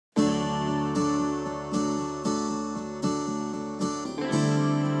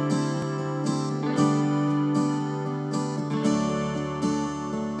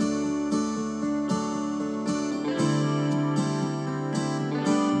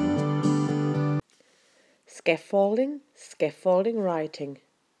Scaffolding writing.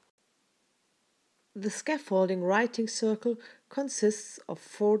 The scaffolding writing circle consists of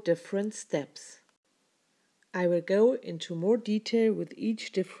 4 different steps. I will go into more detail with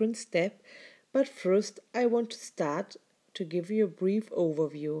each different step, but first I want to start to give you a brief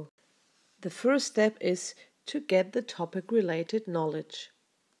overview. The first step is to get the topic-related knowledge.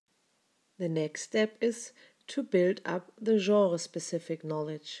 The next step is to build up the genre-specific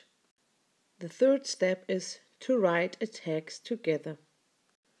knowledge. The third step is to write a text together.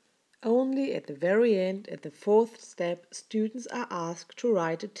 Only at the very end, at the 4th step, students are asked to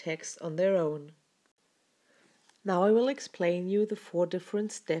write a text on their own. Now I will explain you the 4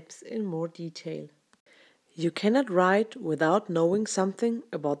 different steps in more detail. You cannot write without knowing something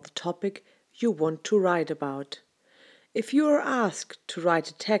about the topic you want to write about. If you are asked to write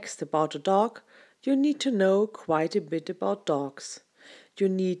a text about a dog, you need to know quite a bit about dogs. You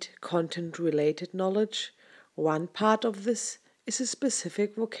need content-related knowledge. One part of this is a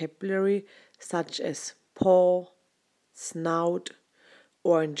specific vocabulary such as paw, snout,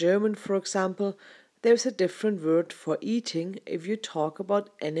 or in German, for example, there's a different word for eating if you talk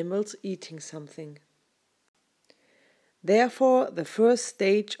about animals eating something. Therefore, the first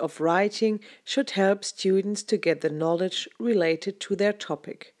stage of writing should help students to get the knowledge related to their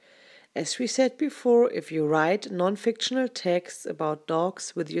topic. As we said before, if you write non-fictional texts about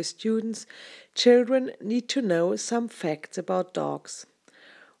dogs with your students, children need to know some facts about dogs.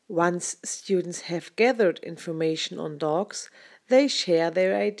 Once students have gathered information on dogs, they share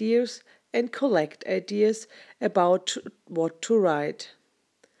their ideas and collect ideas about what to write.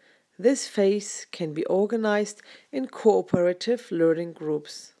 This phase can be organized in cooperative learning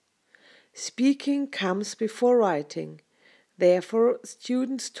groups. Speaking comes before writing. Therefore,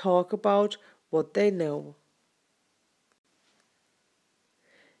 students talk about what they know.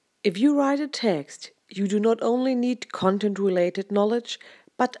 If you write a text, you do not only need content-related knowledge,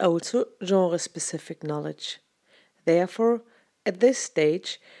 but also genre-specific knowledge. Therefore, at this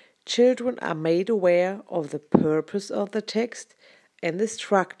stage, children are made aware of the purpose of the text and the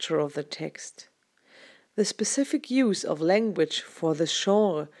structure of the text. The specific use of language for this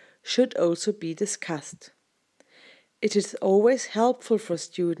genre should also be discussed. It is always helpful for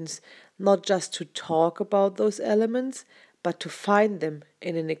students not just to talk about those elements, but to find them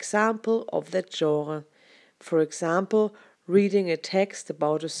in an example of that genre. For example, reading a text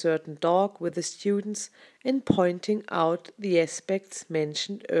about a certain dog with the students and pointing out the aspects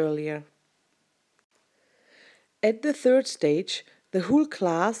mentioned earlier. At the 3rd stage, the whole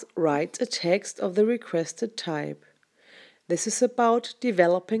class writes a text of the requested type. This is about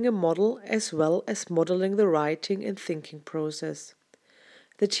developing a model as well as modeling the writing and thinking process.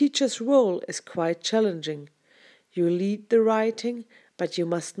 The teacher's role is quite challenging. You lead the writing, but you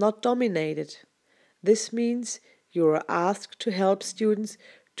must not dominate it. This means you are asked to help students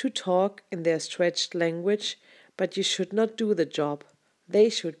to talk in their stretched language, but you should not do the job. They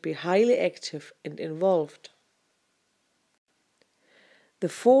should be highly active and involved. The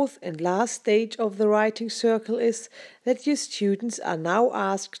 4th and last stage of the writing circle is that your students are now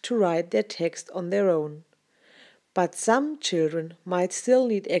asked to write their text on their own. But some children might still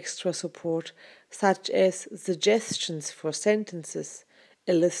need extra support, such as suggestions for sentences,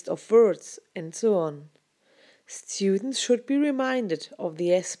 a list of words, and so on. Students should be reminded of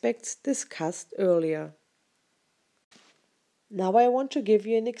the aspects discussed earlier. Now I want to give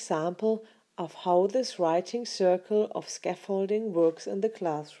you an example of how this writing circle of scaffolding works in the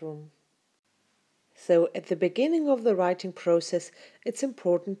classroom. So, at the beginning of the writing process, it's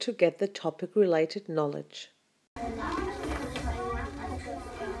important to get the topic-related knowledge.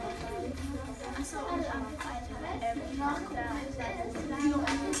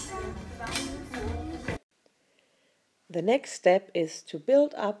 The next step is to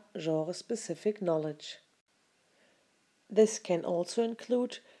build up genre-specific knowledge. This can also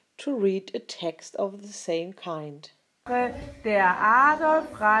include to read a text of the same kind. Der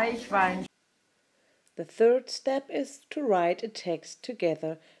Adolf Reichwein. The 3rd step is to write a text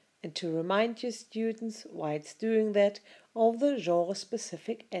together and to remind your students, whilst doing that, of the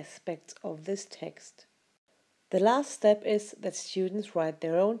genre-specific aspects of this text. The last step is that students write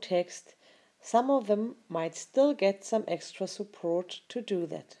their own text. Some of them might still get some extra support to do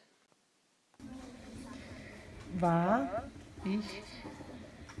that. War ich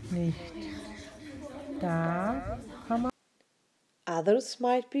nicht da? Others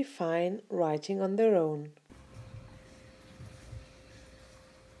might be fine writing on their own.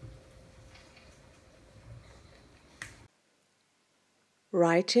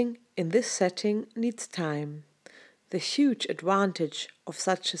 Writing in this setting needs time. The huge advantage of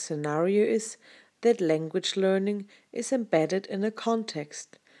such a scenario is that language learning is embedded in a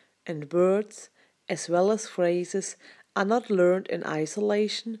context, and words, as well as phrases, are not learned in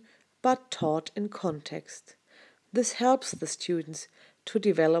isolation but taught in context. This helps the students to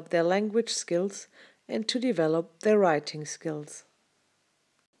develop their language skills and to develop their writing skills.